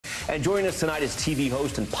And joining us tonight is TV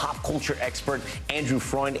host and pop culture expert Andrew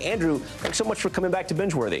Freund. Andrew, thanks so much for coming back to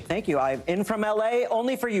Bingeworthy. Thank you. I'm in from LA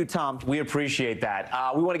only for you, Tom. We appreciate that.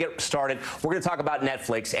 We want to get started. We're going to talk about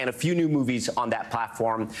Netflix and a few new movies on that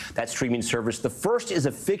platform, that streaming service. The first is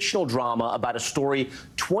a fictional drama about a story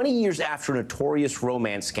 20 years after a notorious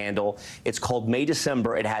romance scandal. It's called May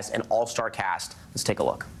December. It has an all-star cast. Let's take a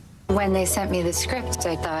look. When they sent me the script,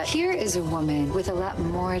 I thought, here is a woman with a lot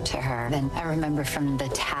more to her than I remember from the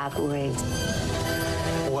tabloids.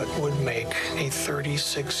 What would make a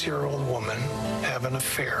 36-year-old woman have an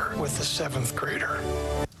affair with a 7th grader?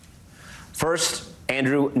 First,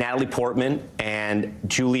 Andrew, Natalie Portman and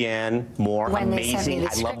Julianne Moore. When amazing.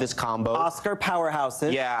 I love this combo. Oscar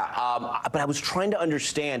powerhouses. Yeah, but I was trying to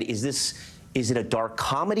understand, is it a dark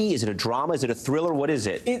comedy? Is it a drama? Is it a thriller? What is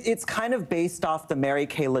it? It's kind of based off the Mary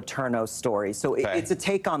Kay Letourneau story. So it's a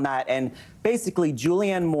take on that. And basically,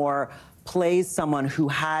 Julianne Moore plays someone who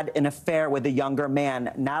had an affair with a younger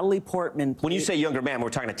man. Natalie Portman When you say younger man,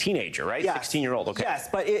 we're talking a teenager, right? Yes. 16-year-old, okay. Yes,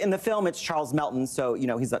 but in the film, it's Charles Melton, so, you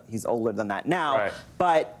know, he's older than that now. Right.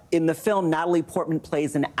 But in the film, Natalie Portman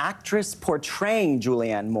plays an actress portraying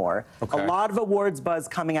Julianne Moore. Okay. A lot of awards buzz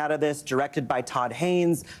coming out of this, directed by Todd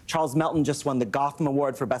Haynes. Charles Melton just won the Gotham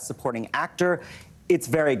Award for Best Supporting Actor. It's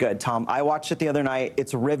very good, Tom. I watched it the other night.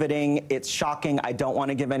 It's riveting. It's shocking. I don't want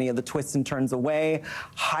to give any of the twists and turns away.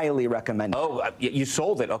 Highly recommend it. Oh, you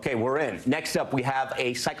sold it. Okay, we're in. Next up, we have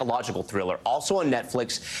a psychological thriller, also on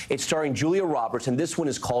Netflix. It's starring Julia Roberts, and this one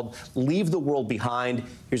is called Leave the World Behind.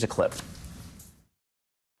 Here's a clip.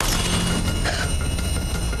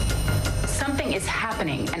 Something is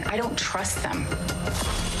happening, and I don't trust them.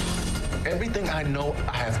 Everything I know,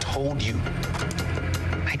 I have told you.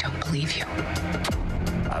 I don't believe you.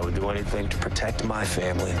 I would do anything to protect my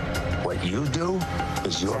family. What you do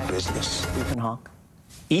is your business. Ethan Hawke.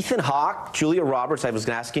 Ethan Hawke, Julia Roberts, I was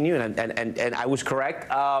asking you, and I was correct.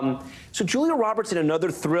 So Julia Roberts in another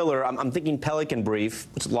thriller, I'm thinking Pelican Brief,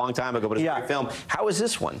 which is a long time ago, but it's a great film. How is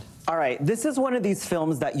this one? All right, this is one of these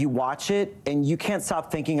films that you watch it and you can't stop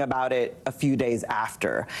thinking about it a few days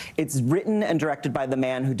after. It's written and directed by the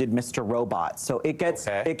man who did Mr. Robot, so it gets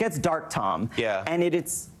dark, Tom. Yeah. And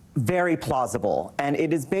it's very plausible, and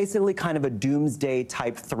it is basically kind of a doomsday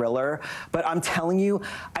type thriller, but I'm telling you,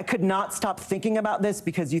 I could not stop thinking about this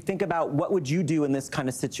because you think about what would you do in this kind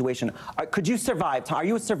of situation. Could you survive? Are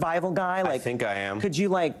you a survival guy? I think I am. Could you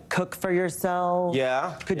like cook for yourself?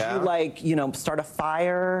 Yeah. Could you like, you know, start a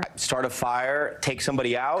fire? Start a fire, take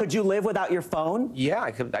somebody out? Could you live without your phone? Yeah,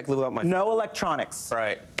 I could live without my phone. No electronics.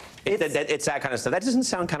 Right. It's that kind of stuff. That doesn't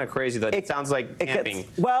sound kind of crazy, though. It sounds like camping.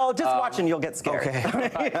 Well, just watch and you'll get scared. Okay.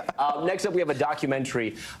 Right. Next up, we have a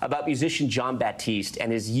documentary about musician Jon Batiste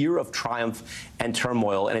and his year of triumph and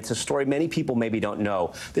turmoil, and it's a story many people maybe don't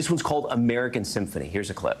know. This one's called American Symphony.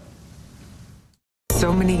 Here's a clip.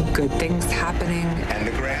 So many good things happening. And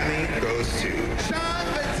the Grammy goes to Jon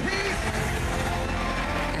Batiste.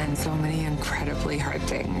 And so many incredibly hard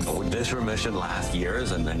things. Would this remission last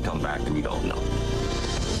years and then come back and we don't know?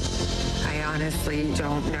 I honestly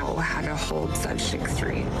don't know how to hold such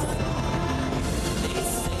extremes.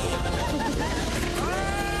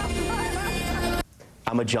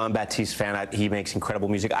 I'm a Jon Batiste fan. He makes incredible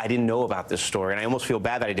music. I didn't know about this story, and I almost feel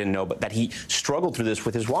bad that I didn't know, but that he struggled through this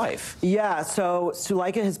with his wife. Yeah, so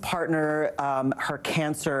Suleika, his partner, her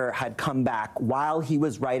cancer had come back while he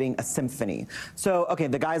was writing a symphony. So, okay,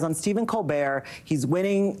 the guy's on Stephen Colbert. He's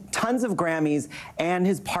winning tons of Grammys, and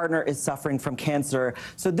his partner is suffering from cancer.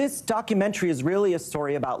 So this documentary is really a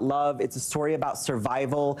story about love. It's a story about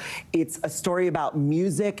survival. It's a story about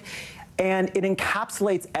music. And it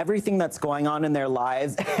encapsulates everything that's going on in their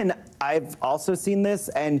lives. And I've also seen this,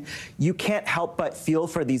 and you can't help but feel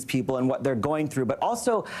for these people and what they're going through, but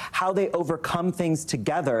also how they overcome things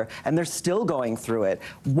together, and they're still going through it.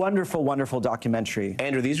 Wonderful, wonderful documentary.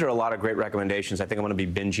 Andrew, these are a lot of great recommendations. I think I'm going to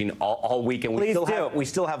be binging all week, and we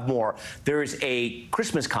still have more. There's a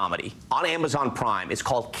Christmas comedy on Amazon Prime. It's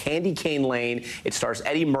called Candy Cane Lane. It stars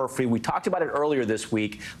Eddie Murphy. We talked about it earlier this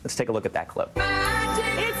week. Let's take a look at that clip.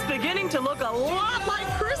 It's beginning to look a lot like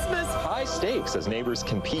Christmas. High stakes as neighbors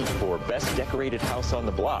compete for best decorated house on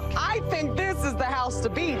the block. I think this is the house to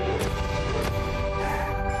beat.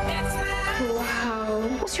 Wow.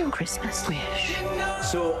 What's your Christmas wish?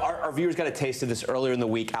 So our viewers got a taste of this earlier in the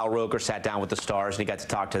week. Al Roker sat down with the stars and he got to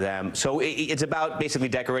talk to them. So it's about basically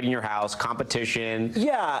decorating your house, competition.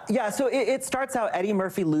 Yeah. So it starts out, Eddie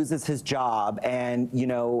Murphy loses his job, and, you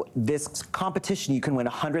know, this competition, you can win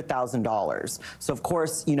 $100,000. So, of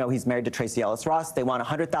course, you know, he's married to Tracy Ellis Ross. They want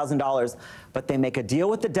 $100,000, but they make a deal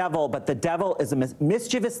with the devil, but the devil is a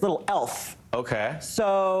mischievous little elf. Okay.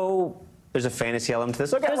 So There's a fantasy element to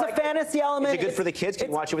this. Okay, There's a fantasy element. Is it good for the kids? Can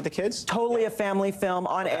you watch it with the kids? Totally a family film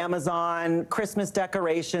on Amazon, Christmas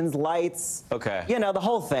decorations, lights. Okay. You know, the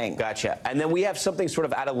whole thing. Gotcha. And then we have something sort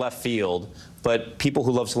of out of left field, but people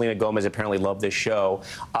who love Selena Gomez apparently love this show.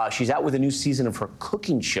 She's out with a new season of her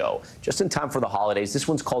cooking show, just in time for the holidays. This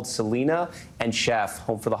one's called Selena and Chef,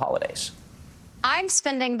 Home for the Holidays. I'm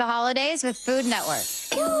spending the holidays with Food Network.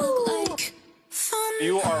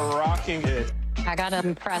 You are rocking it. I gotta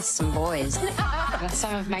impress some boys with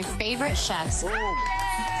some of my favorite chefs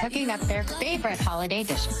cooking up their favorite holiday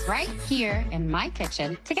dishes right here in my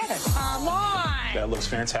kitchen together. Come on! That looks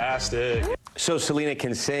fantastic. So Selena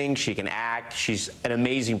can sing, she can act, she's an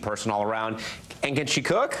amazing person all around. And can she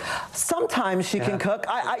cook? Sometimes she can cook.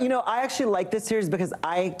 I actually like this series because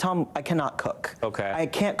Tom, I cannot cook. Okay. I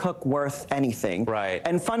can't cook worth anything. Right.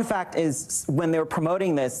 And fun fact is, when they were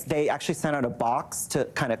promoting this, they actually sent out a box to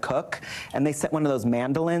kind of cook, and they sent one of those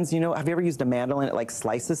mandolins. You know, have you ever used a mandolin? It like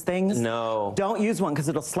slices things. No. Don't use one because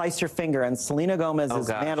it'll slice your finger. And Selena Gomez's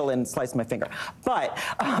mandolin sliced my finger. But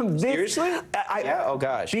seriously? Yeah. Oh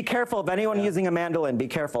gosh. Be careful if anyone using a mandolin. Be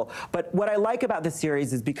careful. But what I like about this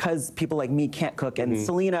series is because people like me can't cook, and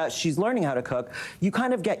Selena, she's learning how to cook. You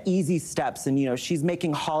kind of get easy steps, and you know she's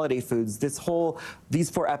making holiday foods. These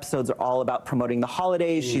 4 episodes are all about promoting the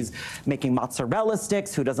holidays. She's making mozzarella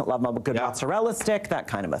sticks. Who doesn't love a good mozzarella stick? That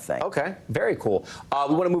kind of a thing. Okay, very cool.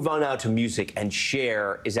 We want to move on now to music, and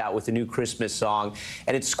Cher is out with a new Christmas song,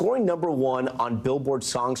 and it's scoring #1 on Billboard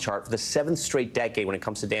Songs chart for the 7th straight decade when it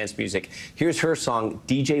comes to dance music. Here's her song,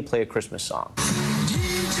 DJ Play a Christmas Song.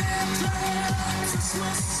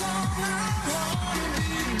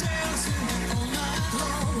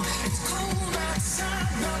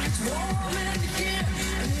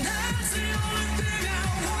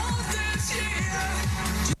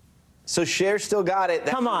 So Cher still got it.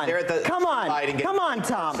 Come on, come on,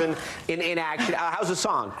 Tom. In action. How's the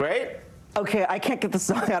song? Great? Okay, I can't get the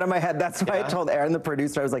song out of my head. That's why I told Aaron, the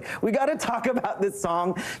producer, I was like, we got to talk about this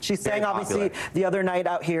song. She sang, obviously, the other night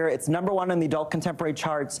out here. It's #1 on the adult contemporary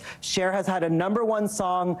charts. Cher has had a #1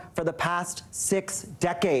 song for the past 6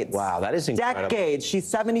 decades. Wow, that is incredible. Decades. She's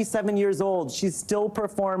 77 years old. She's still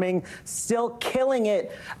performing, still killing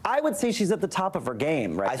it. I would say she's at the top of her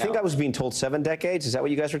game right now. I think I was being told 7 decades. Is that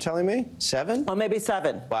what you guys are telling me? 7? Oh, maybe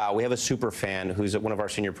 7. Wow, we have a super fan who's one of our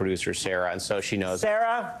senior producers, Sarah, and so she knows.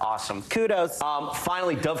 Sarah? Awesome. Kudos.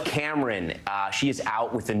 Finally, Dove Cameron. She is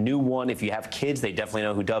out with a new one. If you have kids, they definitely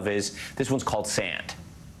know who Dove is. This one's called Sand.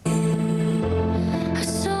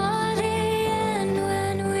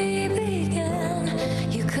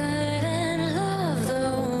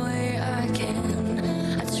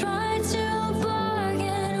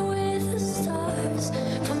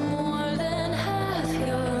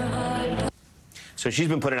 So she's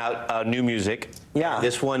been putting out new music. Yeah.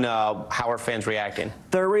 This one, how are fans reacting?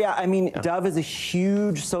 Dove is a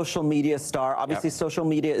huge social media star. Obviously, social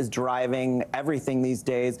media is driving everything these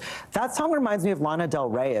days. That song reminds me of Lana Del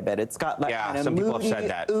Rey a bit. It's got that kind of some moody, people have said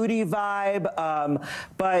that. Oody vibe,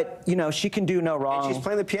 but you know she can do no wrong. And she's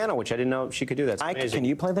playing the piano, which I didn't know she could do. That's amazing. Can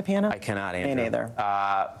you play the piano? I cannot, Andrew. Me neither.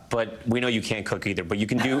 But we know you can't cook either. But you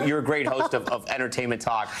can do. You're a great host of Entertainment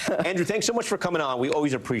Talk. Andrew, thanks so much for coming on. We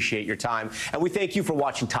always appreciate your time, and we thank you for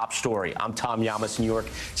watching Top Story. I'm Tom Llamas, New York.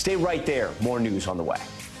 Stay right there. More news on the way.